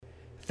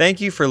Thank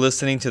you for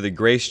listening to the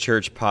Grace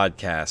Church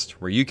podcast,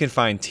 where you can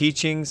find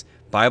teachings,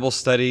 Bible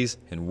studies,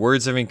 and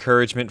words of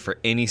encouragement for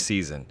any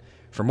season.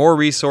 For more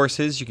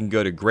resources, you can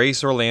go to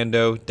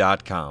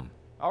graceorlando.com.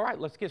 All right,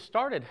 let's get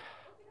started.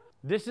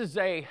 This is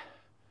a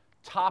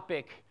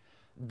topic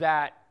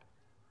that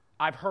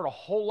I've heard a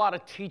whole lot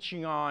of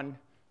teaching on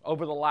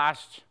over the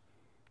last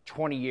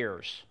 20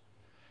 years.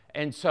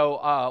 And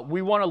so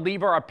we want to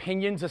leave our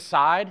opinions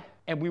aside,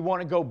 and we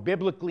want to go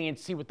biblically and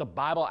see what the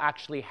Bible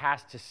actually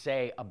has to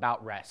say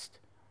about rest,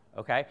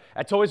 okay?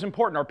 That's always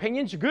important. Our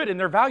opinions are good and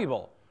they're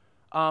valuable,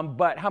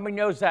 but how many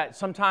knows that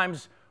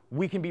sometimes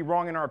we can be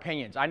wrong in our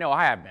opinions? I know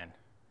I have been,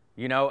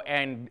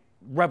 and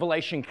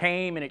revelation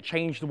came and it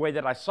changed the way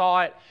that I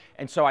saw it,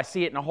 and so I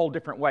see it in a whole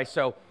different way.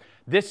 So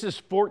this is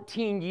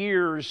 14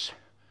 years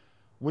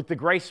with the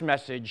grace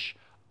message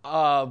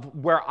of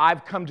where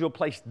I've come to a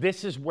place,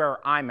 this is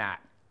where I'm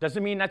at.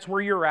 Doesn't mean that's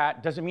where you're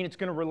at. Doesn't mean it's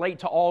going to relate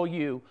to all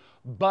you.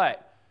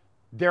 But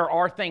there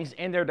are things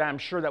in there that I'm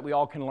sure that we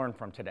all can learn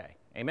from today.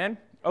 Amen?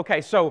 Okay,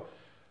 so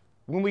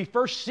when we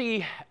first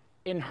see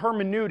in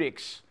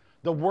hermeneutics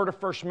the word of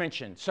first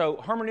mention. So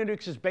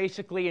hermeneutics is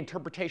basically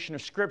interpretation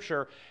of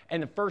Scripture.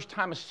 And the first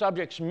time a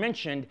subject's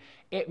mentioned,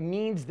 it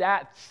means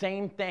that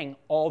same thing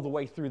all the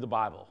way through the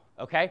Bible.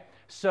 Okay?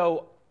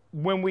 So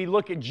when we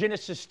look at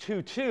Genesis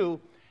 2:2,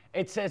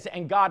 it says,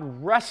 and God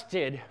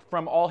rested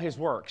from all his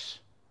works.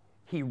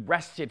 He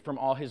rested from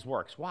all his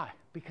works. Why?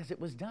 Because it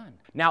was done.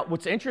 Now,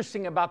 what's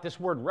interesting about this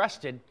word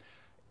rested,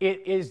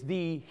 it is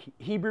the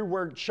Hebrew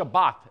word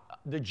Shabbat.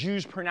 The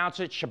Jews pronounce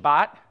it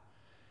Shabbat,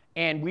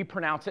 and we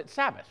pronounce it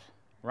Sabbath,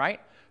 right?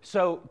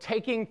 So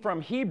taking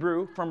from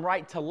Hebrew, from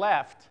right to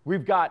left,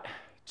 we've got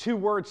two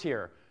words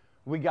here.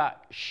 We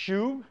got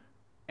shub,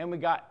 and we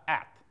got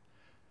at.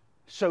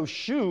 So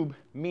shub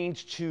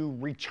means to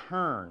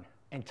return,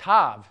 and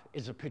tav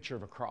is a picture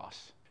of a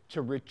cross.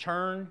 To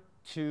return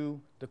to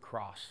the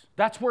cross.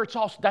 That's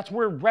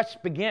where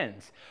rest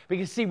begins.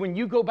 Because see, when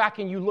you go back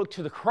and you look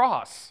to the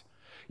cross,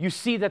 you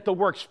see that the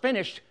work's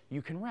finished,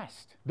 you can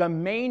rest. The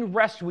main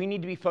rest we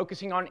need to be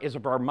focusing on is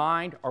of our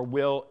mind, our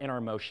will, and our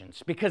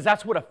emotions. Because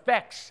that's what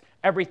affects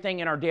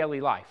everything in our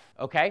daily life,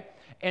 okay?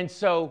 And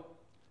so,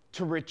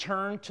 to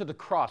return to the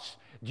cross.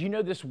 Do you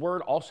know this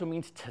word also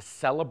means to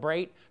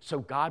celebrate? So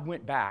God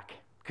went back,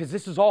 because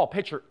this is all a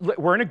picture.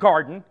 We're in a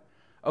garden,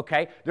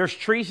 okay? There's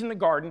trees in the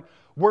garden.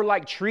 We're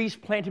like trees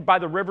planted by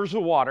the rivers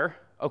of water,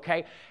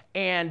 okay?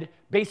 And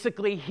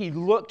basically, he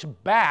looked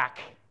back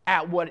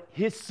at what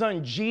his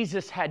son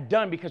Jesus had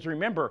done, because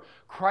remember,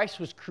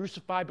 Christ was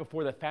crucified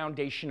before the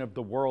foundation of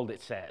the world,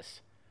 it says.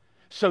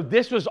 So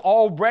this was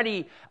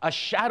already a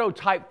shadow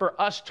type for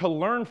us to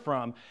learn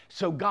from.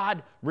 So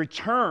God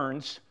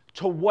returns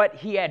to what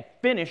he had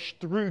finished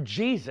through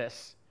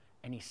Jesus,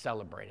 and he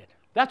celebrated.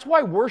 That's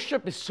why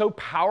worship is so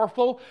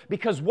powerful,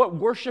 because what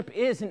worship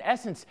is, in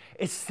essence,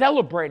 is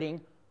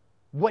celebrating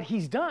what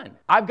he's done.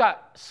 I've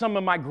got some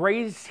of my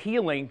greatest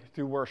healing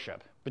through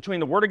worship. Between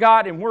the Word of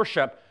God and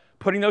worship,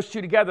 putting those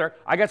two together,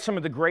 I got some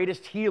of the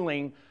greatest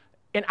healing.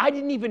 And I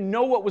didn't even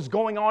know what was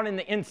going on in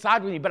the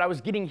inside with me, but I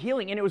was getting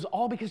healing, and it was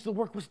all because the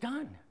work was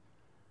done.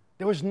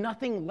 There was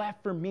nothing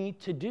left for me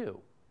to do.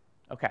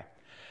 Okay.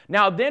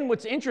 Now then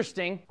what's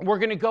interesting, we're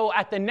going to go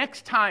at the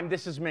next time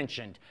this is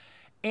mentioned,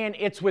 and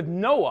it's with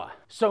Noah.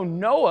 So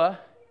Noah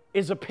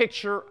is a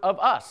picture of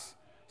us.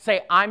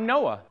 Say, I'm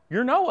Noah.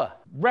 You're Noah,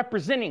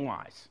 representing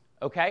wise,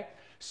 okay?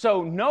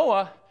 So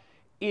Noah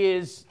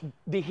is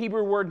the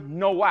Hebrew word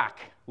noach.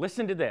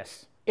 Listen to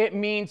this. It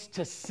means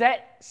to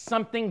set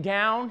something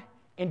down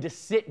and to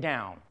sit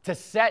down. To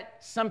set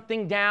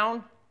something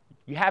down,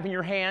 you have in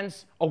your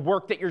hands a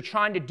work that you're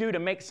trying to do to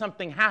make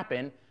something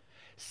happen.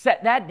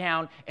 Set that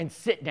down and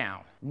sit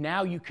down.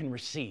 Now you can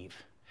receive.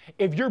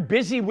 If you're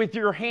busy with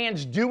your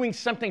hands doing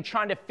something,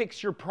 trying to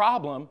fix your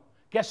problem,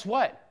 guess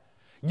what?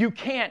 You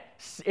can't,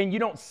 and you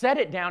don't set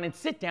it down and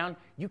sit down,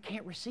 you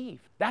can't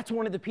receive. That's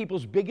one of the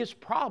people's biggest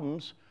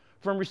problems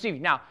from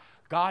receiving. Now,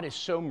 God is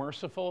so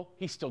merciful,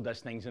 he still does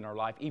things in our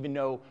life, even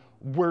though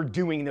we're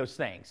doing those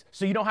things.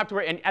 So you don't have to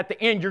worry, and at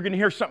the end, you're going to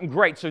hear something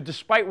great. So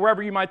despite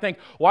wherever you might think,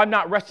 well, I'm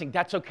not resting,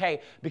 that's okay,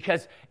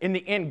 because in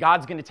the end,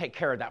 God's going to take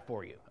care of that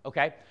for you,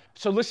 okay?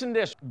 So listen to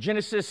this,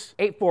 Genesis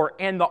 8:4,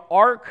 and the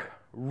ark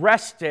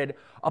rested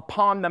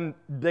upon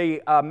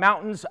the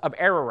mountains of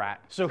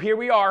Ararat. So here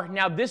we are.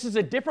 Now this is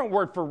a different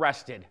word for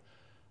rested.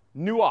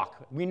 Nuach.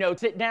 We know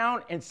sit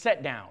down and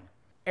set down.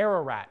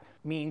 Ararat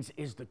means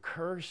the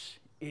curse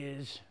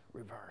is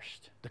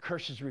reversed. The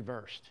curse is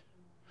reversed.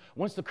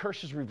 Once the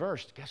curse is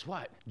reversed, guess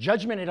what?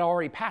 Judgment had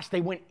already passed. They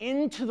went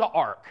into the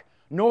ark.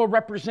 Noah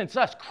represents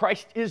us.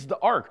 Christ is the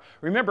ark.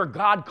 Remember,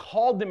 God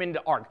called them into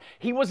the ark.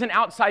 He wasn't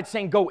outside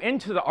saying, go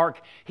into the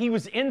ark. He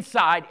was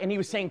inside, and he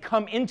was saying,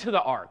 come into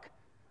the ark.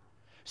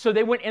 So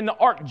they went in the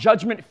ark.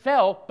 Judgment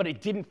fell, but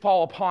it didn't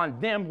fall upon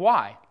them.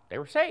 Why? They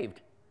were saved.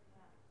 It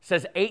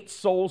says 8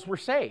 souls were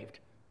saved.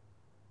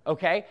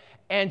 Okay?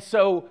 And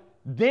so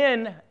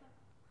then,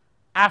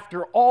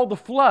 after all the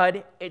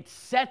flood, it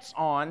sets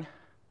on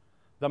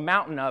the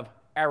mountain of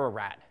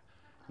Ararat.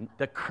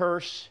 The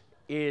curse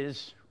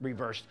is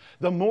reversed.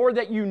 The more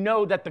that you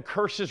know that the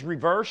curse is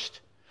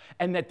reversed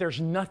and that there's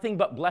nothing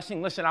but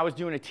blessing. Listen, I was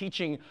doing a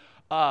teaching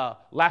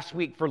last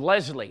week for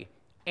Leslie,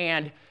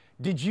 and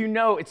did you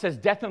know it says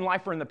death and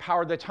life are in the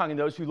power of the tongue, and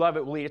those who love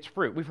it will eat its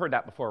fruit? We've heard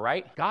that before,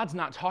 right? God's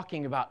not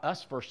talking about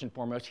us first and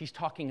foremost. He's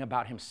talking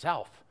about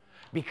himself.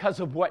 Because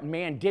of what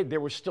man did, there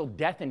was still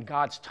death in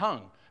God's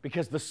tongue,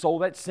 because the soul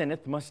that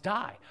sinneth must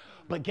die.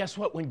 But guess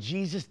what? When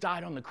Jesus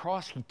died on the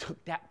cross, he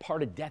took that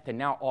part of death, and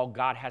now all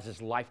God has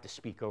is life to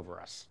speak over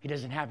us. He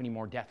doesn't have any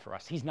more death for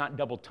us. He's not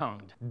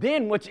double-tongued.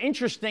 Then what's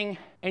interesting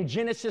in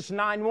Genesis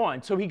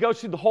 9:1, so he goes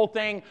through the whole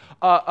thing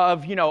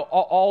of,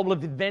 all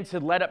of the events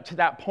that led up to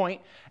that point.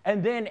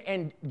 And then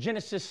in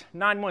Genesis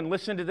 9:1,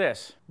 listen to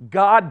this.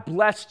 God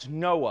blessed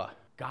Noah.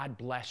 God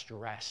blessed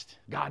rest.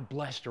 God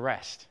blessed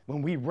rest.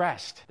 When we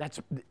rest,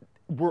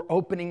 we're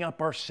opening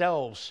up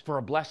ourselves for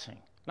a blessing.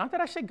 Not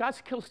that I say God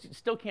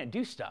still can't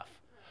do stuff,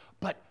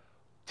 but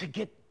to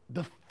get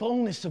the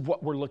fullness of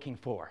what we're looking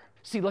for.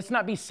 See, let's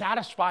not be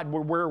satisfied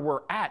where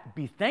we're at.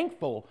 Be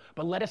thankful,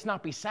 but let us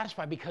not be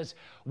satisfied, because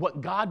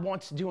what God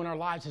wants to do in our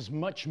lives is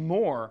much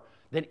more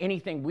than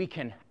anything we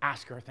can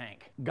ask or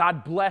think.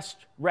 God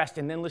blessed rest,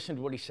 and then listen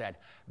to what he said.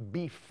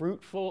 Be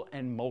fruitful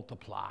and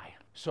multiply.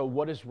 So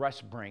what does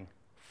rest bring?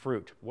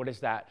 Fruit. What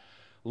is that?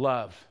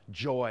 Love,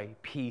 joy,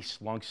 peace,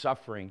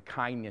 long-suffering,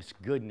 kindness,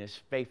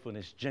 goodness,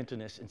 faithfulness,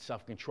 gentleness, and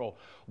self-control.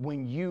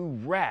 When you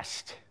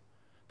rest,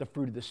 the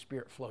fruit of the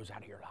Spirit flows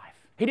out of your life.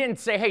 He didn't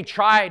say, hey,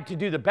 try to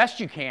do the best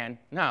you can.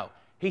 No,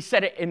 he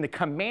said it in the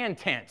command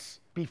tense.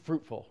 Be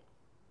fruitful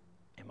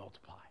and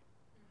multiply.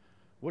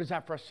 What is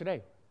that for us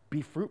today?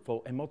 Be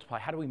fruitful and multiply.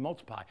 How do we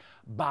multiply?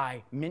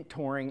 By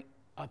mentoring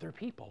other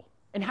people.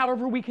 And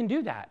however we can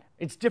do that.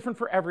 It's different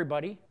for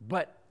everybody,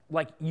 but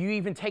like you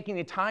even taking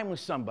the time with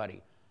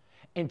somebody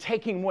and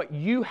taking what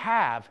you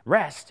have,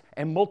 rest,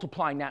 and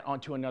multiplying that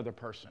onto another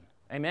person.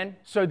 Amen?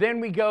 So then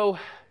we go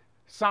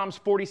Psalms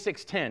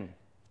 46:10.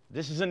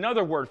 This is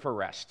another word for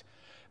rest.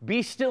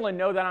 Be still and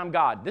know that I'm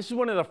God. This is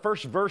one of the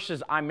first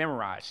verses I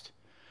memorized.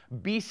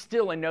 Be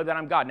still and know that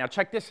I'm God. Now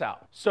check this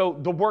out. So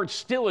the word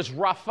still is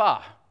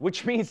rapha,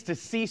 which means to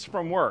cease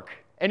from work.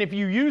 And if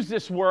you use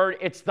this word,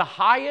 it's the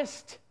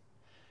highest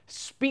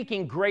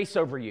speaking grace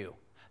over you.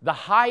 The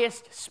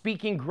highest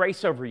speaking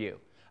grace over you.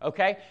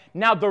 Okay?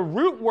 Now, the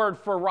root word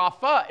for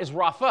rapha is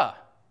rapha,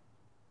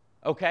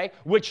 okay?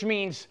 Which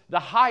means the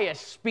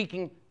highest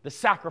speaking the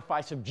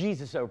sacrifice of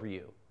Jesus over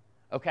you,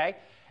 okay?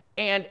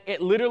 And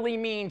it literally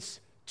means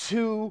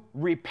to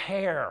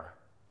repair.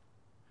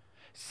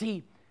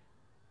 See,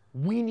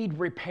 we need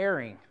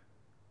repairing,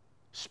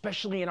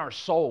 especially in our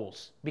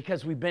souls,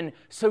 because we've been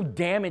so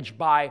damaged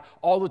by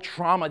all the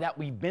trauma that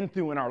we've been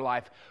through in our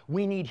life.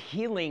 We need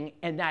healing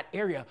in that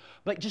area.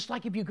 But just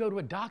like if you go to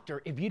a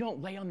doctor, if you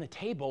don't lay on the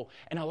table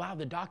and allow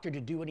the doctor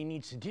to do what he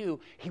needs to do,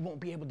 he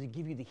won't be able to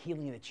give you the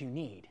healing that you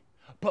need.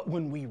 But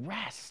when we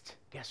rest,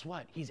 guess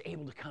what? He's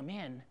able to come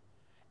in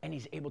and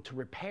he's able to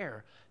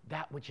repair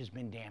that which has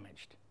been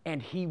damaged.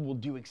 And he will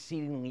do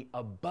exceedingly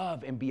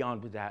above and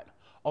beyond with that.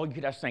 All you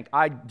could just think,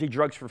 I did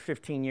drugs for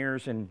 15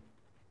 years and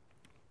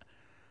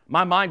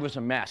my mind was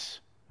a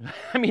mess.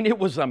 I mean, it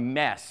was a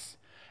mess.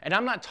 And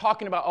I'm not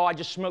talking about, I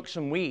just smoked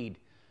some weed.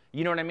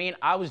 You know what I mean?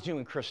 I was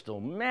doing crystal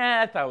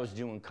meth. I was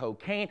doing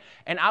cocaine.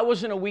 And I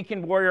wasn't a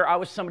weekend warrior. I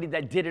was somebody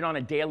that did it on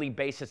a daily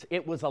basis.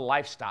 It was a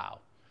lifestyle.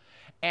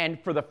 And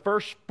for the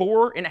first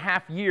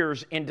 4.5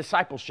 years in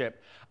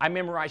discipleship, I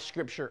memorized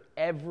scripture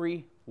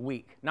every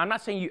week. Now,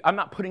 I'm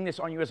not putting this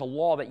on you as a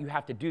law that you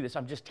have to do this.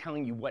 I'm just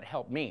telling you what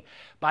helped me.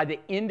 By the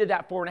end of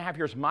that 4.5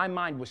 years, my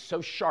mind was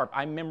so sharp.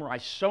 I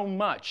memorized so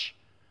much.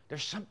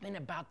 There's something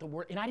about the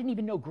Word, and I didn't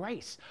even know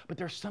grace, but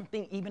there's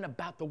something even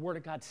about the Word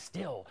of God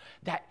still,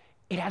 that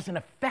it has an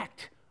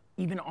effect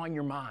even on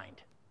your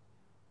mind,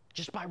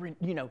 just by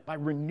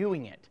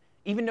renewing it.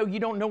 Even though you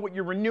don't know what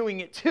you're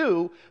renewing it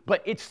to,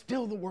 but it's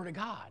still the Word of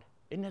God.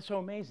 Isn't that so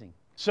amazing?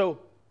 So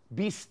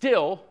be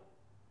still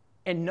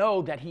and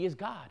know that He is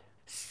God.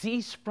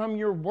 Cease from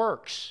your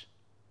works,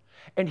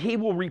 and He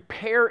will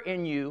repair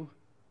in you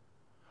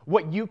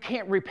what you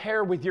can't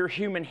repair with your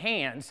human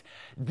hands.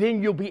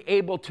 Then you'll be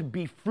able to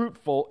be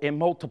fruitful and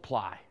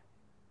multiply.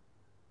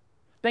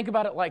 Think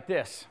about it like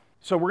this.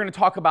 So we're going to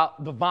talk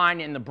about the vine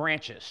and the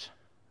branches,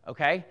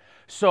 okay?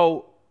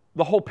 So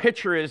the whole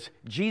picture is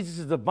Jesus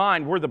is the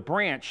vine, we're the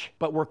branch,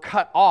 but we're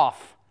cut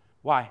off.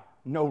 Why?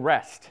 No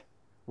rest.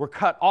 We're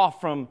cut off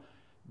from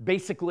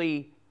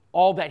basically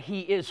all that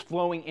He is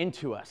flowing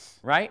into us,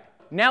 right?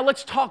 Now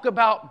let's talk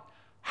about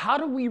how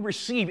do we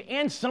receive,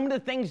 and some of the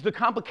things, the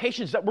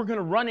complications that we're going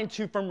to run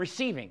into from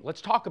receiving.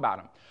 Let's talk about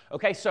them.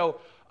 Okay,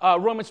 so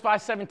Romans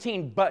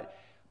 5:17,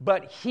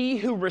 but he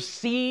who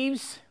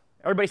receives,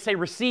 everybody say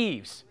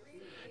receives.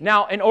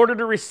 Now, in order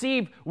to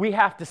receive, we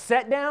have to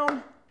sit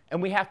down and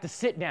we have to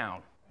sit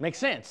down. Make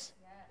sense?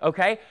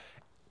 Okay?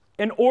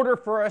 In order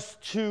for us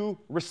to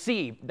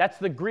receive, that's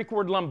the Greek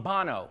word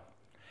lambano.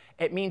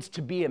 It means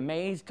to be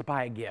amazed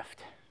by a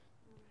gift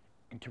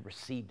and to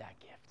receive that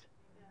gift.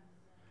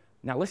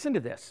 Now listen to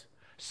this.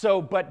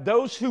 So, but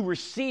those who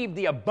receive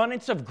the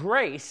abundance of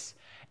grace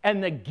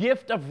And the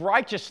gift of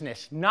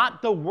righteousness,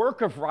 not the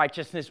work of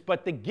righteousness,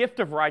 but the gift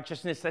of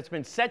righteousness that's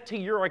been set to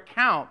your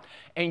account,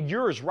 and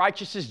you're as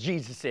righteous as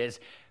Jesus is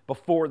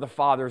before the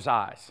Father's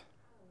eyes.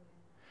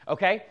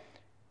 Okay?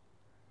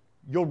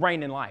 You'll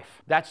reign in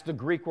life. That's the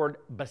Greek word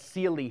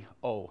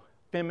basilio,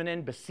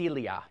 feminine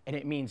basilia, and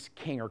it means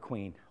king or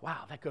queen.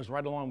 Wow, that goes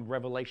right along with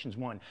Revelations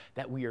 1,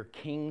 that we are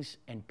kings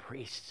and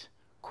priests,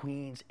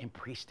 queens and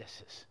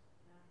priestesses.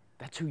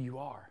 That's who you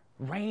are.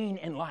 Reign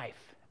in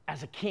life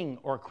as a king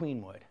or a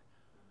queen would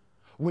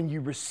when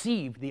you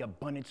receive the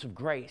abundance of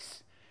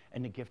grace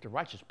and the gift of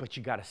righteousness. But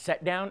you got to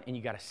sit down and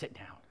you got to sit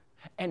down.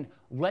 And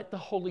let the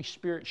Holy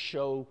Spirit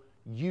show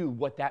you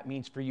what that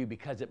means for you,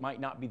 because it might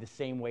not be the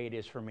same way it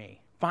is for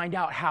me. Find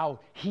out how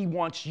he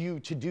wants you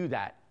to do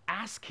that.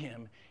 Ask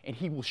him and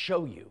he will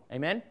show you.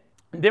 Amen?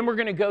 And then we're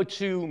going to go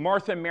to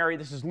Martha and Mary.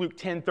 This is Luke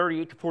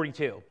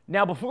 10:38-42.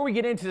 Now, before we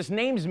get into this,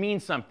 names mean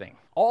something.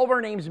 All of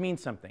our names mean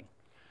something.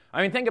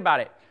 I mean, think about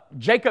it.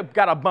 Jacob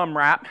got a bum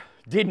rap,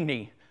 didn't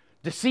he?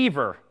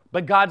 Deceiver.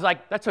 But God's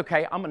like, that's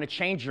okay. I'm going to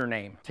change your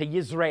name to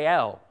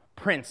Yisrael,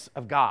 Prince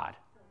of God.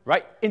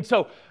 Right? And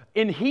so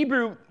in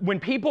Hebrew, when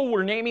people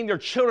were naming their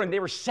children, they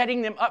were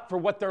setting them up for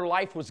what their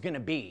life was going to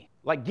be.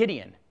 Like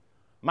Gideon,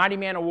 mighty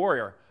man, a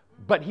warrior.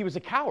 But he was a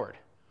coward.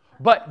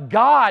 But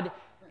God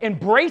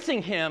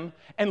embracing him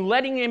and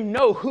letting him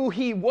know who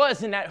he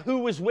was and that who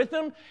was with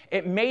him,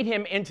 it made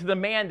him into the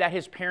man that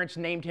his parents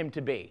named him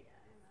to be.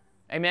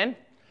 Amen?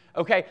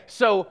 Okay,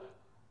 so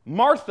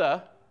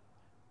Martha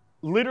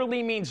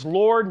literally means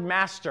Lord,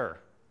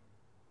 Master.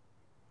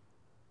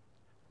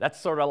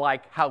 That's sort of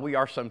like how we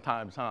are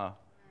sometimes, huh?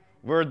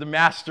 We're the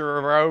master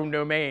of our own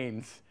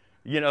domains,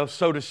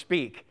 so to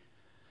speak.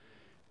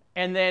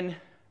 And then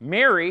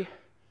Miriam,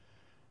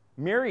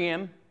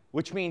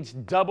 which means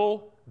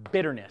double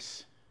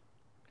bitterness.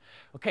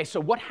 Okay, so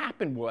what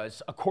happened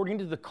was, according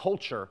to the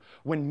culture,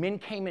 when men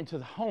came into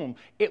the home,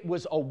 it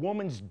was a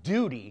woman's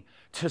duty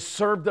to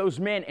serve those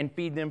men and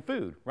feed them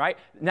food, right?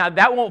 Now,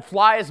 that won't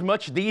fly as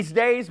much these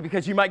days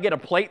because you might get a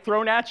plate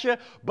thrown at you,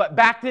 but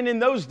back then in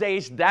those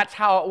days, that's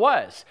how it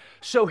was.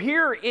 So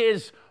here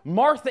is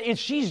Martha, and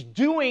she's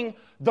doing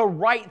the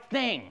right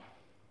thing.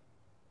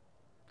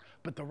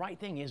 But the right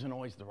thing isn't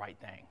always the right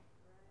thing.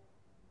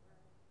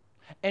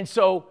 And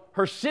so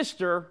her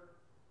sister,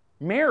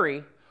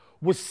 Mary,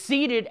 was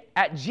seated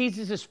at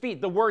Jesus'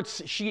 feet. The word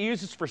she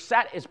uses for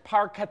sat is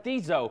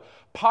parkathizo.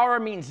 Para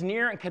means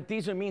near, and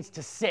kathizo means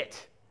to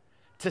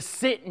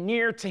sit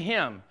near to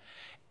him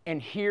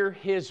and hear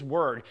his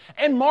word.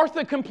 And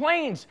Martha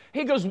complains.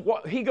 He goes,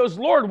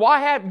 Lord,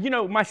 why have,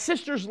 my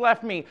sister's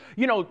left me.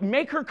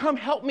 Make her come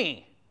help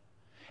me.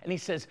 And he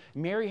says,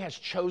 Mary has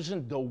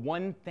chosen the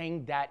one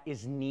thing that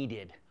is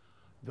needed.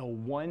 The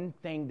one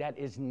thing that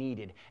is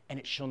needed, and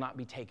it shall not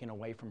be taken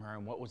away from her.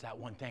 And what was that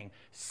one thing?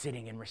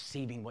 Sitting and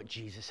receiving what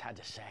Jesus had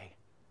to say.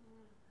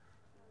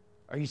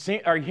 Are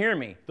you hearing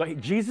me?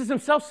 Jesus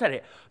himself said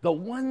it. The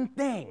one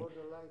thing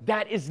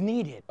that is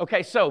needed.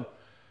 Okay, so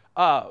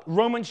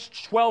Romans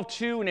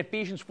 12:2 and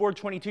Ephesians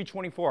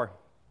 4:22-24.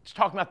 It's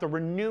talking about the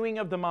renewing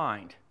of the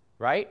mind,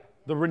 right?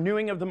 The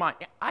renewing of the mind.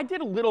 I did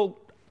a little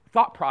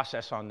thought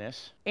process on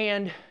this,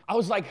 and I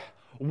was like,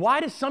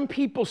 why do some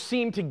people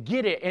seem to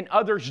get it and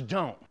others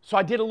don't? So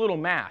I did a little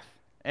math,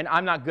 and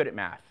I'm not good at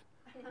math.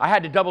 I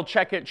had to double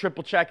check it,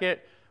 triple check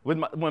it with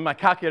my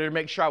calculator to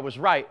make sure I was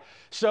right.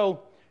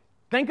 So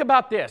think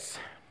about this.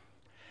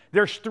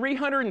 There's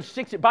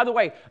 360, by the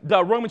way,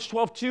 the Romans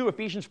 12:2,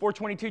 Ephesians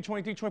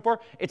 4:22-24,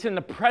 it's in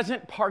the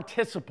present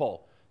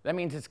participle. That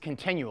means it's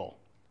continual.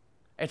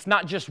 It's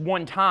not just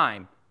one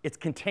time, it's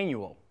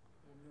continual.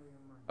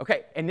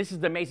 Okay, and this is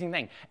the amazing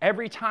thing.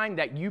 Every time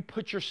that you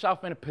put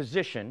yourself in a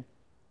position,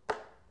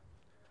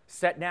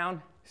 sit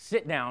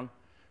down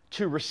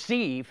to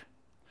receive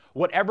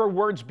whatever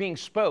words being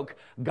spoke,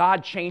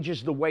 God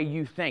changes the way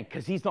you think,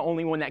 because he's the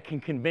only one that can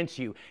convince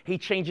you. He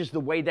changes the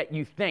way that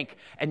you think,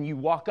 and you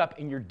walk up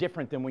and you're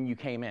different than when you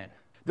came in.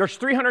 There's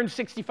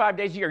 365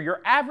 days a year.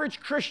 Your average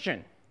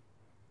Christian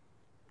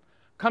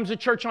comes to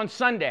church on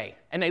Sunday,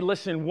 and they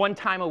listen one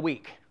time a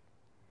week.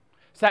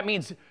 So that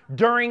means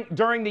during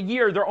the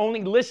year, they're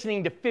only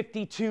listening to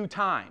 52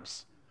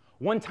 times,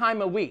 one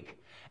time a week.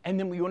 And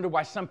then we wonder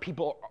why some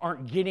people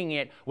aren't getting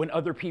it when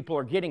other people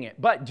are getting it.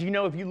 But do you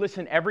know if you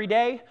listen every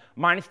day,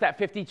 minus that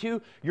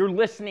 52, you're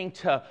listening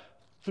to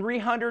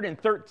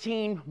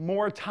 313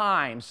 more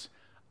times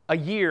a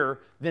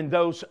year than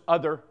those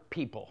other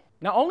people.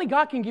 Now, only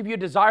God can give you a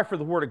desire for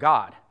the Word of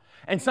God.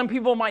 And some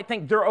people might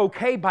think they're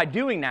okay by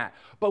doing that.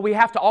 But we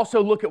have to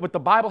also look at what the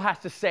Bible has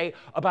to say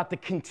about the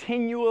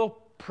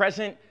continual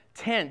present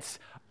tense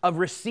of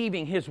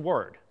receiving His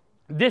Word.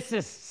 This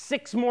is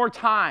 6 more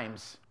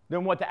times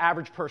than what the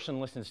average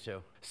person listens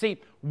to. See,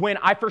 when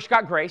I first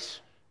got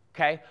grace,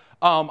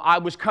 I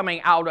was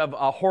coming out of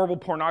a horrible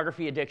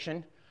pornography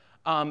addiction,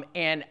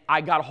 and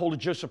I got a hold of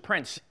Joseph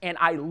Prince, and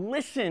I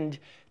listened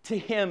to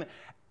him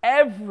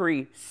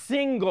every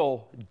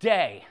single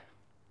day.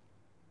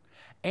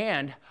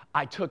 And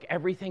I took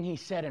everything he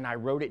said and I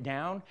wrote it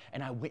down,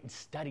 and I went and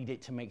studied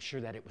it to make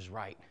sure that it was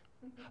right.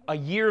 A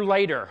year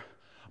later,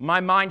 My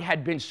mind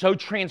had been so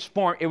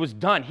transformed. It was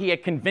done. He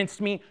had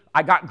convinced me.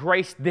 I got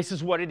grace. This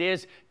is what it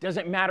is.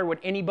 Doesn't matter what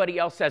anybody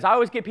else says. I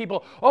always get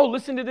people, oh,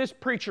 listen to this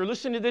preacher.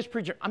 Listen to this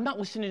preacher. I'm not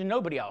listening to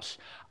nobody else.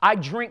 I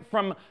drink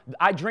from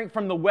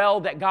the well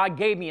that God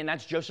gave me, and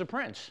that's Joseph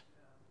Prince.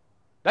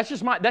 That's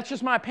just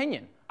my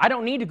opinion. I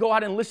don't need to go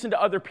out and listen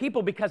to other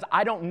people because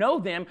I don't know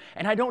them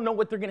and I don't know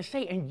what they're going to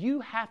say. And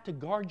you have to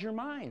guard your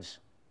minds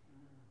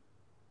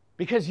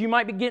because you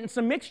might be getting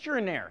some mixture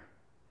in there.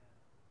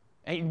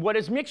 And what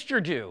does mixture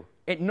do?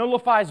 It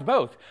nullifies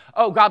both.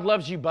 Oh, God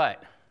loves you,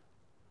 but.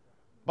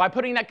 By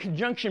putting that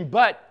conjunction,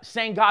 but,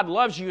 saying God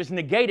loves you is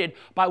negated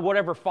by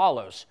whatever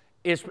follows,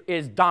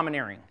 is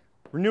domineering.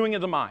 Renewing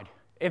of the mind.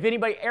 If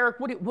anybody,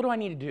 Eric, what do I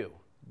need to do?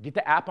 Get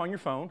the app on your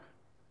phone.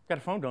 Got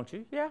a phone, don't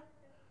you? Yeah.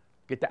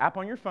 Get the app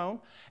on your phone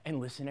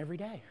and listen every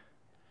day.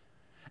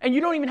 And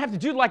you don't even have to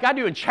do it like I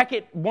do and check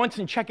it once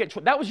and check it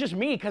twice. That was just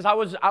me because I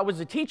was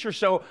a teacher,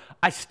 so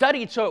I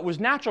studied, so it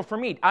was natural for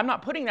me. I'm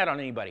not putting that on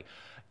anybody.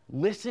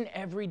 Listen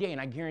every day,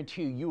 and I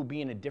guarantee you will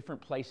be in a different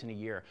place in a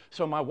year.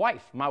 So my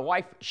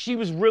wife, she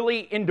was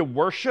really into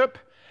worship.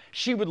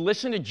 She would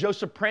listen to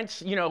Joseph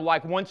Prince,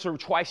 like once or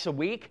twice a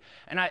week.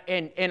 And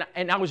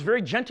I was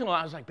very gentle.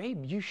 I was like,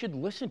 babe, you should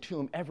listen to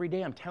him every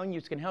day. I'm telling you,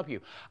 it's going to help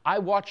you. I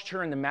watched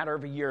her in the matter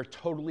of a year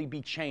totally be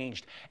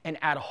changed and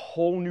add a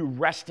whole new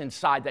rest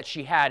inside that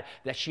she had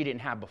that she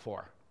didn't have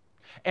before.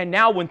 And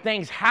now when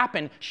things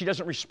happen, she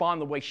doesn't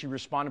respond the way she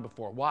responded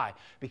before. Why?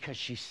 Because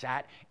she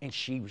sat and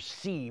she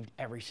received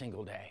every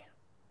single day.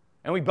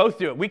 And we both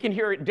do it. We can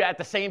hear it at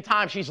the same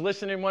time. She's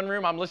listening in one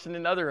room, I'm listening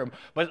in another room.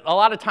 But a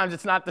lot of times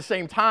it's not the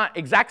same time,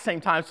 exact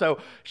same time. So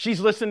she's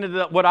listening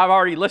to what I've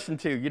already listened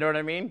to. You know what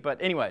I mean?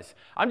 But anyways,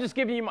 I'm just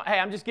giving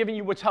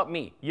you what's helped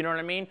me. You know what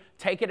I mean?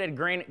 Take it at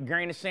a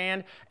grain of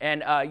sand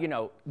and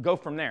go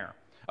from there.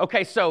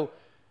 Okay, so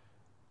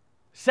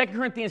 2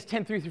 Corinthians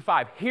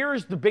 10:3-5.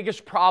 Here's the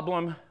biggest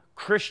problem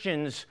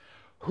Christians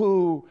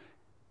who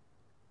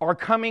are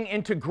coming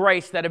into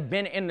grace that have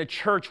been in the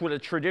church with a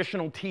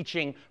traditional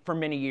teaching for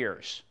many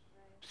years.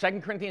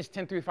 2 Corinthians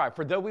 10:3-5.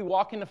 For though we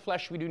walk in the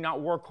flesh, we do not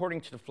war according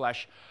to the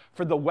flesh.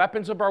 For the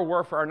weapons of our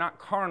warfare are not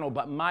carnal,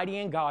 but mighty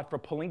in God for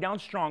pulling down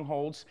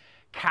strongholds,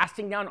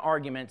 casting down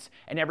arguments,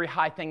 and every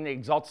high thing that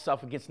exalts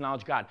itself against the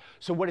knowledge of God.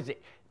 So what is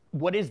it?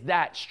 What is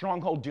that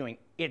stronghold doing?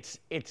 It's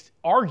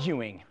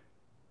arguing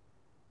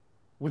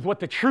with what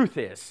the truth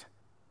is.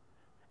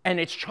 And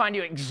it's trying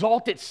to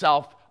exalt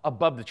itself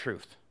above the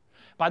truth.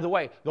 By the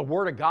way, the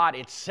Word of God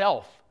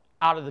itself,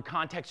 out of the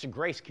context of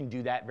grace, can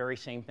do that very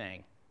same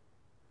thing.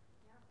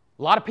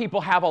 A lot of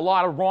people have a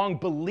lot of wrong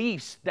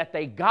beliefs that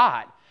they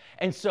got.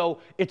 And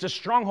so it's a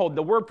stronghold.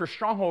 The word for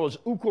stronghold is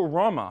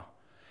ukoroma.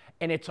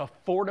 And it's a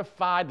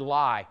fortified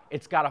lie.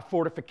 It's got a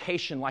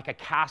fortification like a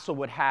castle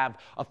would have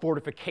a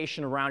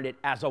fortification around it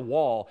as a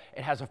wall.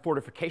 It has a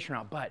fortification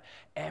around it. But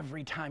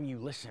every time you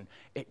listen,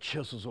 it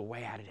chisels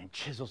away at it and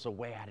chisels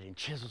away at it and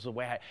chisels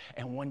away at it.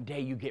 And one day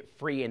you get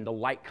free and the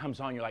light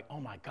comes on. You're like, oh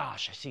my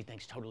gosh, I see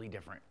things totally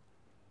different.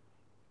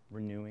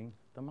 Renewing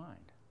the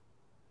mind.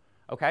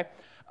 Okay?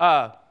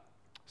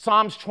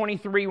 Psalms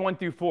 23,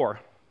 1-4.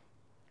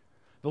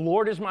 The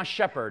Lord is my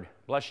shepherd.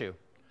 Bless you.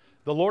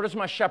 The Lord is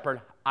my shepherd.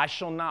 I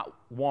shall not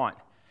want.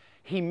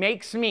 He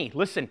makes me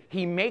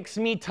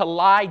to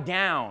lie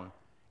down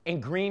in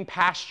green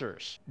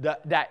pastures.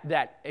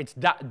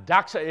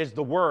 Doxa is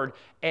the word,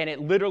 and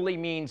it literally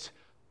means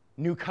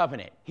new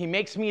covenant. He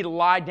makes me to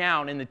lie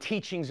down in the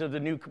teachings of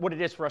what it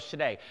is for us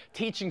today,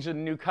 teachings of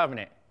the new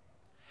covenant.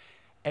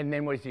 And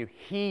then what does he do?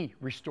 He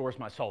restores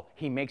my soul.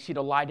 He makes you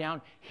to lie down.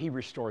 He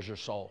restores your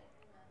soul.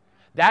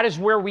 That is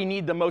where we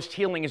need the most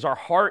healing, is our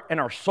heart and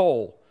our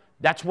soul.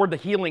 That's where the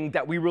healing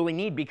that we really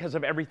need because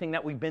of everything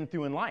that we've been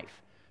through in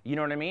life. You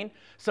know what I mean?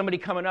 Somebody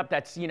coming up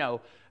that's,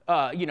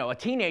 a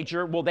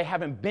teenager, well, they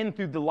haven't been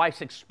through the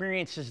life's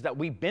experiences that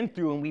we've been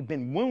through, and we've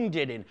been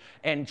wounded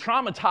and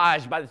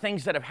traumatized by the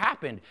things that have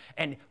happened.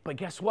 But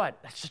guess what?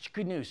 That's such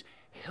good news.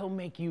 He'll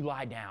make you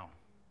lie down.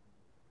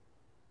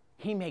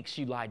 He makes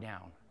you lie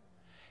down.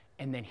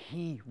 And then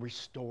he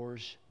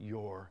restores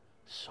your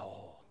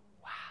soul.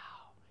 Wow.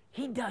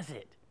 He does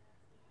it.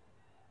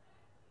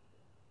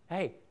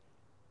 Hey,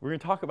 we're going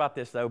to talk about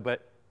this, though,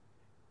 but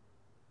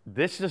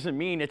this doesn't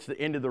mean it's the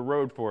end of the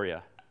road for you.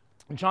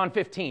 John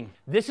 15.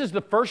 This is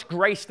the first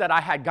grace that I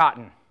had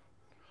gotten.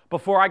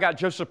 Before I got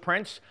Joseph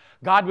Prince,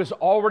 God was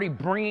already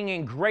bringing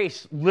in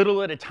grace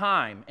little at a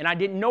time, and I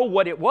didn't know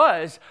what it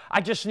was. I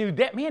just knew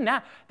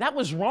that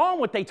was wrong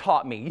what they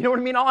taught me. You know what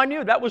I mean? All I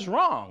knew, that was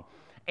wrong.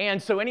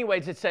 And so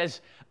anyways, it says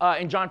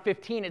in John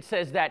 15, it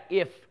says that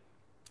if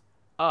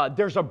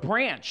there's a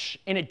branch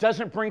and it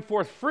doesn't bring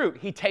forth fruit,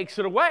 he takes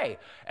it away.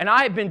 And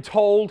I have been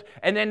told,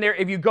 and then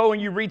if you go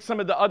and you read some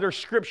of the other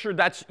scripture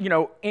that's,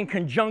 in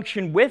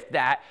conjunction with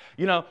that,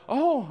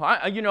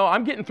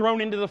 I'm getting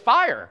thrown into the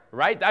fire,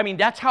 right? I mean,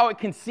 that's how it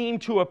can seem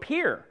to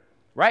appear,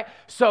 right?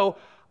 So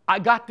I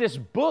got this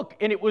book,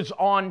 and it was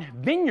on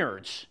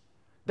vineyards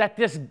that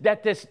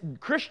this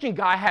Christian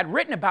guy had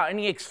written about, and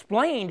he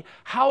explained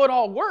how it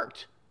all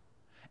worked.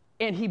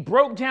 And he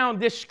broke down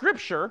this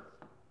scripture,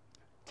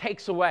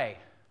 takes away.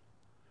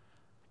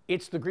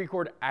 It's the Greek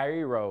word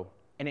airo,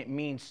 and it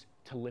means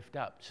to lift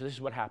up. So this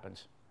is what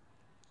happens.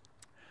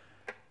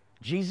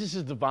 Jesus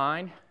is the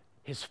vine.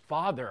 His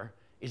Father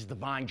is the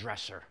vine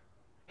dresser.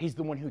 He's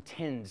the one who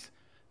tends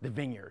the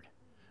vineyard,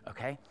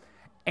 okay?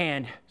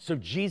 And so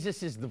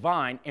Jesus is the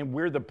vine, and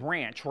we're the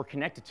branch. We're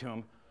connected to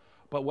him.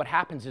 But what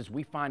happens is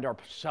we find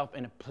ourselves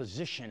in a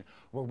position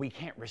where we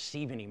can't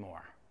receive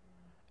anymore.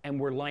 And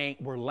we're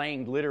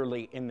laying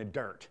literally in the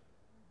dirt.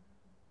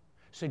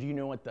 So do you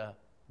know what the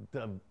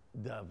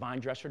vine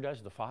dresser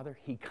does, the Father?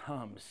 He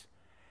comes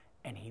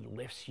and he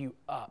lifts you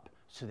up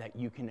so that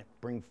you can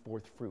bring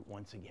forth fruit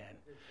once again.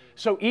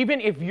 So even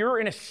if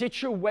you're in a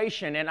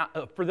situation, and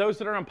for those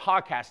that are on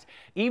podcast,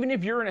 even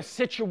if you're in a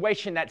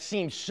situation that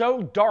seems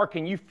so dark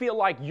and you feel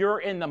like you're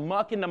in the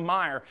muck and the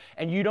mire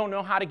and you don't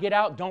know how to get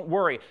out, don't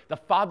worry. The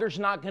Father's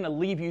not going to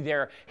leave you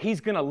there.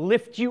 He's going to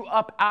lift you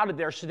up out of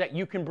there so that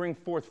you can bring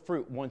forth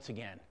fruit once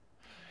again.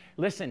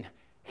 Listen,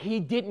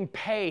 he didn't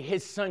pay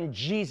his son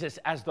Jesus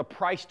as the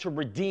price to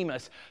redeem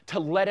us, to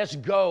let us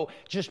go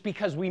just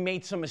because we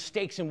made some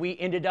mistakes and we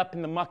ended up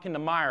in the muck and the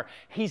mire.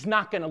 He's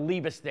not going to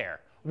leave us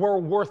there. We're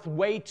worth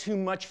way too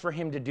much for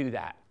him to do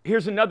that.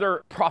 Here's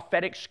another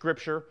prophetic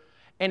scripture,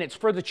 and it's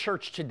for the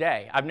church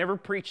today. I've never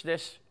preached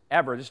this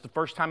ever. This is the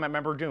first time I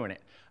remember doing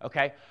it,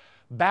 okay?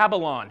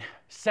 Babylon,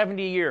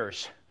 70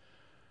 years,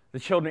 the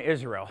children of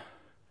Israel,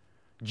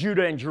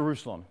 Judah and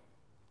Jerusalem.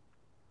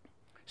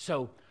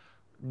 So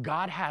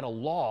God had a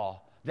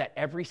law that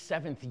every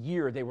 7th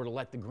year they were to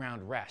let the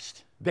ground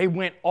rest. They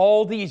went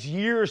all these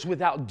years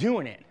without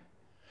doing it.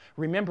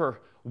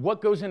 Remember,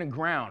 what goes in the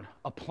ground?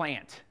 A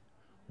plant.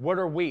 What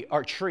are we?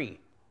 Our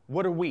tree.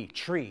 What are we?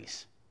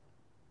 Trees.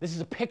 This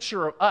is a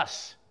picture of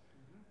us.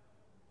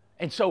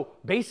 And so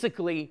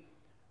basically,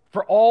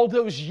 for all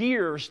those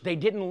years, they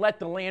didn't let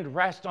the land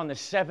rest on the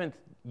 7th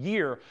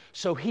year.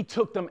 So he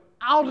took them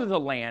out of the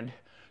land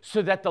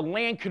so that the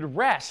land could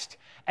rest,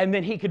 and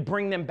then he could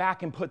bring them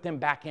back and put them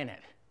back in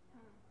it.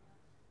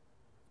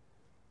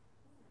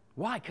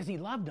 Why? Because he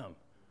loved them.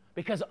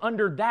 Because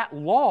under that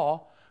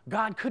law,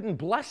 God couldn't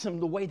bless them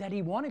the way that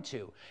he wanted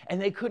to.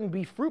 And they couldn't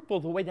be fruitful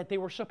the way that they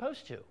were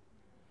supposed to.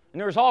 And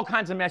there was all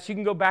kinds of mess. You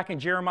can go back and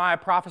Jeremiah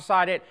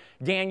prophesied it,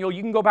 Daniel,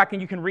 you can go back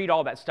and you can read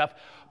all that stuff.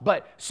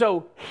 But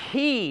so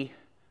he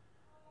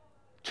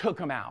took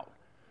them out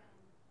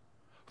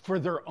for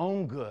their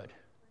own good.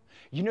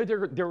 You know,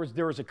 there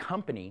was a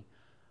company,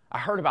 I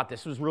heard about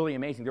this, it was really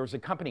amazing. There was a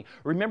company,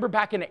 remember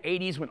back in the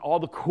 80s when all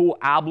the cool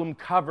album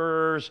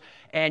covers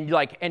and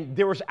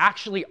there was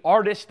actually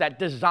artists that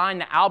designed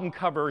the album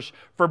covers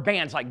for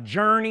bands like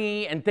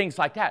Journey and things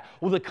like that.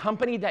 Well, the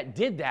company that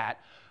did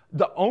that,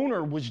 the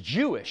owner was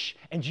Jewish.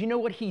 And do you know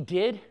what he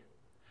did?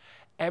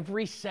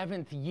 Every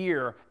 7th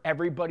year,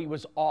 everybody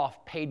was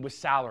off, paid with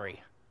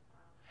salary.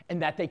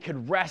 And that they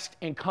could rest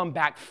and come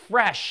back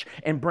fresh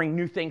and bring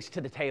new things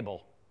to the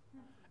table.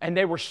 And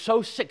they were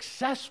so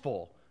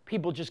successful,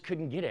 people just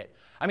couldn't get it.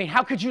 I mean,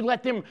 how could you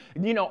let them,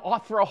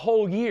 off for a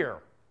whole year?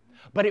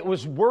 But it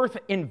was worth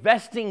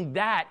investing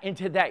that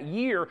into that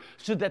year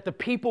so that the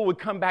people would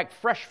come back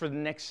fresh for the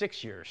next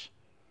 6 years.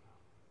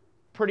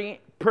 Pretty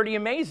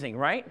amazing,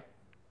 right?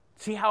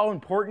 See how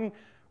important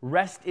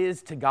rest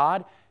is to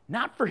God?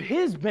 Not for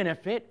his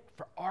benefit,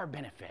 for our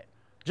benefit.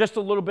 Just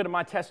a little bit of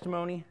my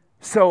testimony.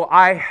 So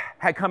I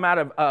had come out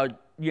of,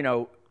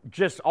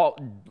 just all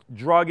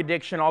drug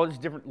addiction, all these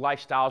different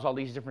lifestyles, all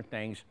these different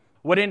things.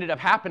 What ended up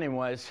happening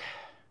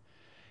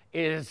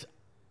is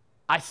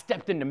I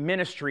stepped into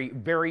ministry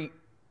very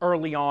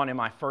early on in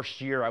my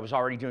first year. I was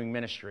already doing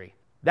ministry.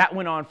 That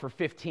went on for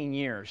 15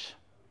 years.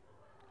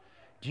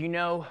 Do you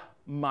know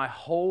my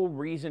whole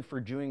reason for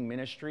doing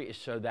ministry is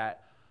so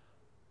that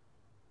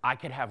I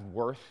could have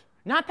worth?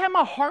 Not that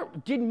my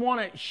heart didn't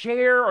want to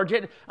share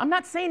I'm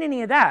not saying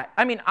any of that.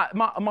 I mean,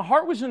 my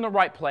heart was in the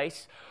right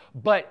place,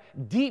 but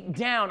deep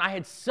down I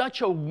had such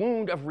a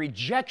wound of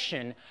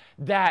rejection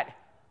that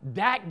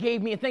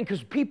gave me a thing,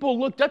 because people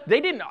looked up.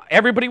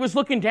 Everybody was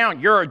looking down.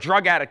 You're a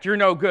drug addict. You're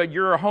no good.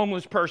 You're a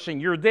homeless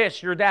person. You're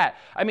this, you're that.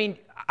 I mean,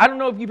 I don't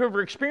know if you've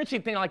ever experienced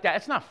anything like that.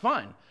 It's not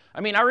fun.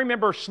 I mean, I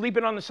remember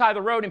sleeping on the side of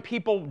the road and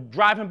people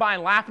driving by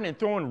and laughing and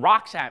throwing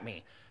rocks at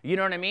me. You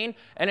know what I mean?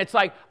 And it's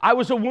like, I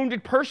was a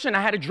wounded person.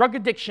 I had a drug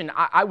addiction.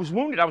 I was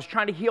wounded. I was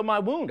trying to heal my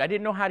wound. I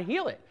didn't know how to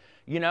heal it,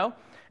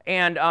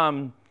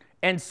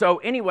 And so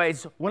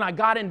anyways, when I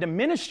got into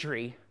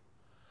ministry,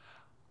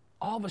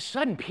 all of a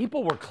sudden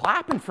people were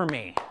clapping for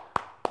me.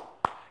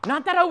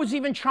 Not that I was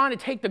even trying to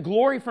take the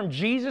glory from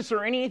Jesus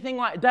or anything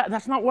like that.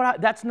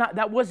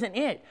 That wasn't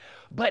it.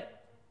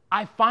 But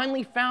I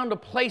finally found a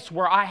place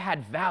where I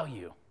had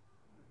value.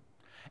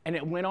 And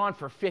it went on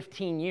for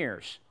 15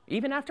 years.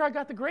 Even after I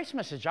got the grace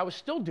message, I was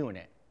still doing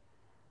it.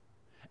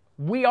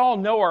 We all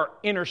know our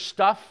inner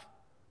stuff.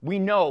 We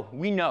know.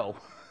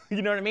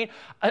 You know what I mean?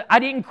 I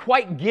didn't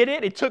quite get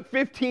it. It took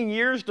 15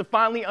 years to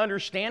finally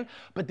understand.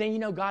 But then,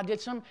 God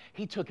did something.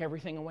 He took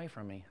everything away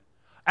from me.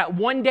 At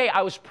one day,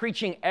 I was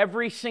preaching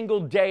every single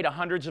day to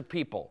hundreds of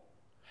people.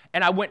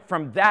 And I went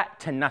from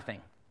that to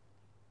nothing.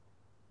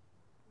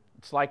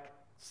 It's like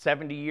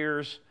 70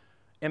 years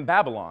in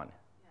Babylon.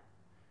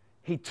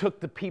 He took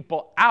the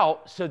people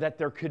out so that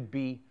there could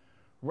be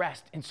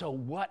rest. And so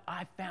what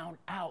I found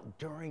out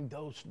during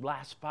those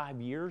last 5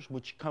 years,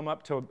 which come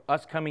up to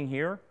us coming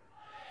here,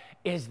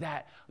 is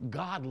that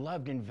God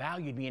loved and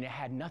valued me, and it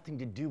had nothing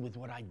to do with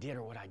what I did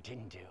or what I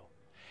didn't do.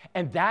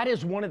 And that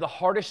is one of the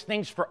hardest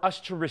things for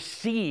us to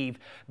receive,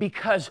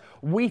 because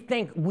we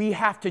think we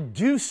have to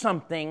do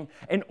something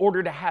in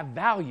order to have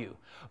value.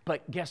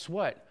 But guess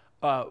what?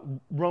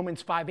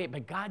 Romans 5:8,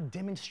 but God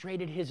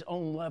demonstrated his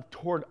own love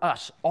toward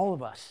us, all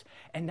of us,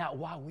 and that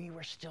while we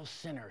were still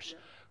sinners,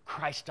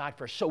 Christ died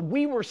for us. So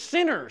we were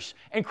sinners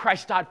and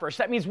Christ died for us.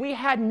 That means we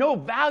had no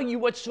value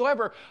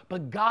whatsoever,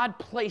 but God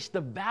placed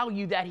the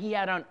value that he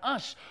had on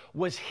us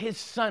was his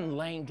son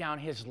laying down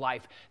his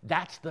life.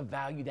 That's the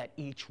value that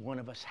each one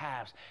of us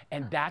has,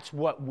 and that's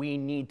what we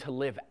need to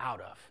live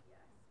out of.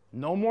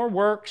 No more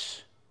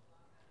works.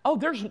 Oh,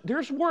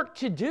 there's work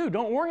to do.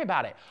 Don't worry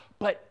about it.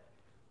 But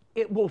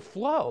it will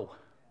flow.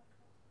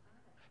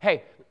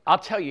 Hey, I'll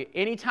tell you,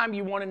 anytime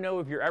you want to know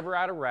if you're ever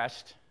out of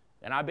rest,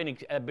 and I've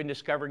been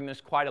discovering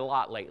this quite a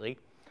lot lately,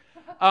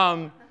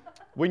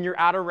 when you're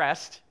out of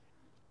rest,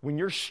 when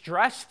you're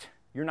stressed,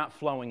 you're not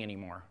flowing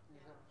anymore.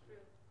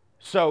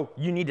 So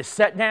you need to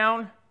sit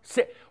down,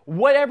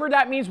 whatever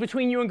that means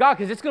between you and God,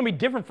 because it's going to be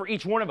different for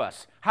each one of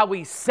us, how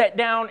we sit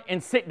down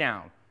and sit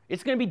down.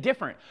 It's going to be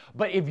different.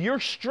 But if you're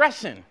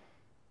stressing,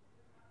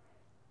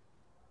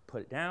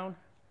 put it down,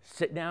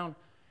 sit down,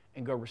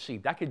 and go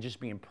receive. That could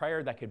just be in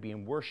prayer, that could be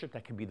in worship,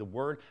 that could be the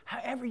word,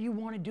 however you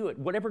want to do it,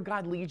 whatever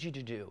God leads you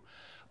to do.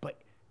 But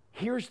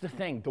here's the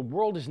thing, the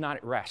world is not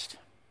at rest.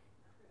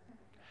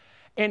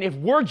 And if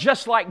we're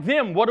just like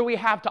them, what do we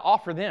have to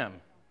offer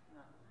them?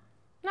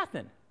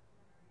 Nothing.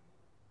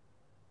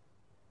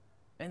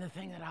 And the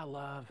thing that I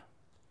love,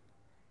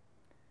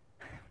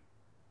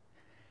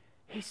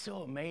 he's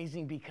so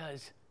amazing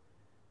because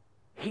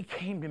he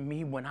came to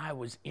me when I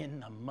was in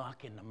the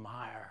muck and the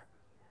mire.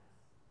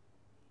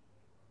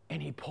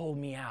 And he pulled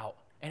me out.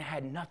 And it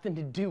had nothing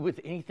to do with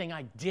anything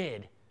I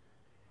did.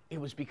 It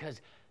was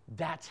because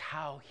that's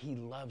how he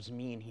loves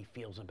me and he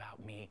feels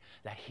about me,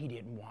 that he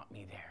didn't want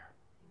me there.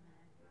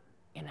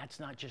 And that's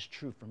not just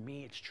true for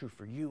me, it's true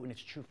for you, and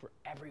it's true for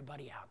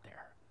everybody out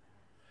there.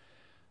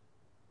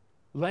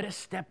 Let us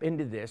step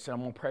into this, and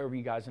I'm going to pray over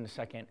you guys in a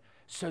second,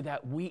 so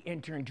that we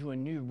enter into a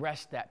new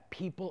rest that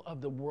people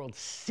of the world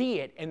see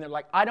it, and they're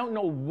like, I don't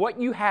know what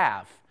you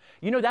have.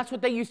 You know, that's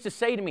what they used to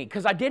say to me,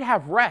 because I did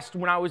have rest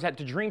when I was at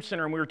the Dream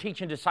Center and we were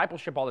teaching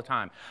discipleship all the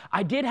time.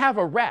 I did have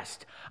a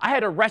rest. I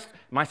had a rest.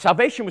 My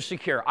salvation was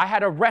secure. I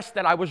had a rest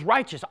that I was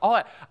righteous.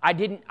 I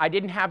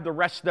didn't have the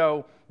rest,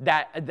 though,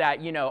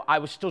 that you know, I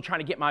was still trying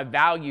to get my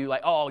value,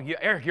 like, oh,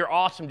 Eric, you're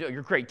awesome.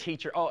 You're a great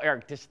teacher. Oh,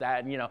 Eric, this,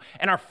 that, and, you know.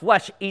 And our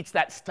flesh eats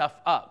that stuff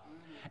up.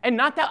 And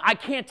not that I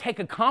can't take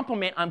a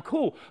compliment, I'm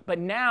cool, but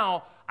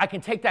now I can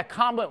take that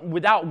compliment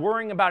without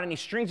worrying about any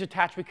strings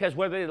attached, because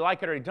whether they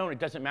like it or they don't, it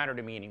doesn't matter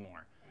to me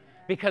anymore.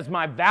 Because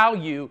my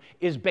value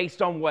is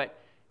based on what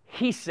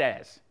he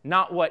says,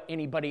 not what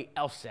anybody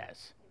else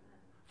says.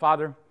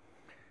 Father,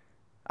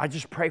 I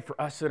just pray for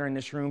us that are in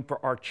this room,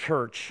 for our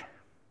church,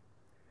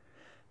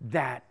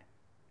 that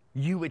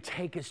you would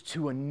take us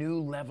to a new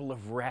level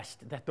of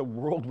rest, that the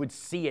world would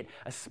see it,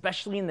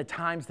 especially in the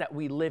times that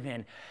we live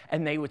in,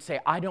 and they would say,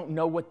 I don't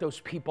know what those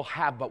people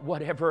have, but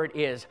whatever it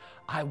is,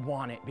 I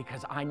want it,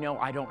 because I know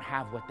I don't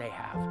have what they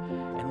have.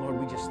 And Lord,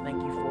 we just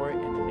thank you for it.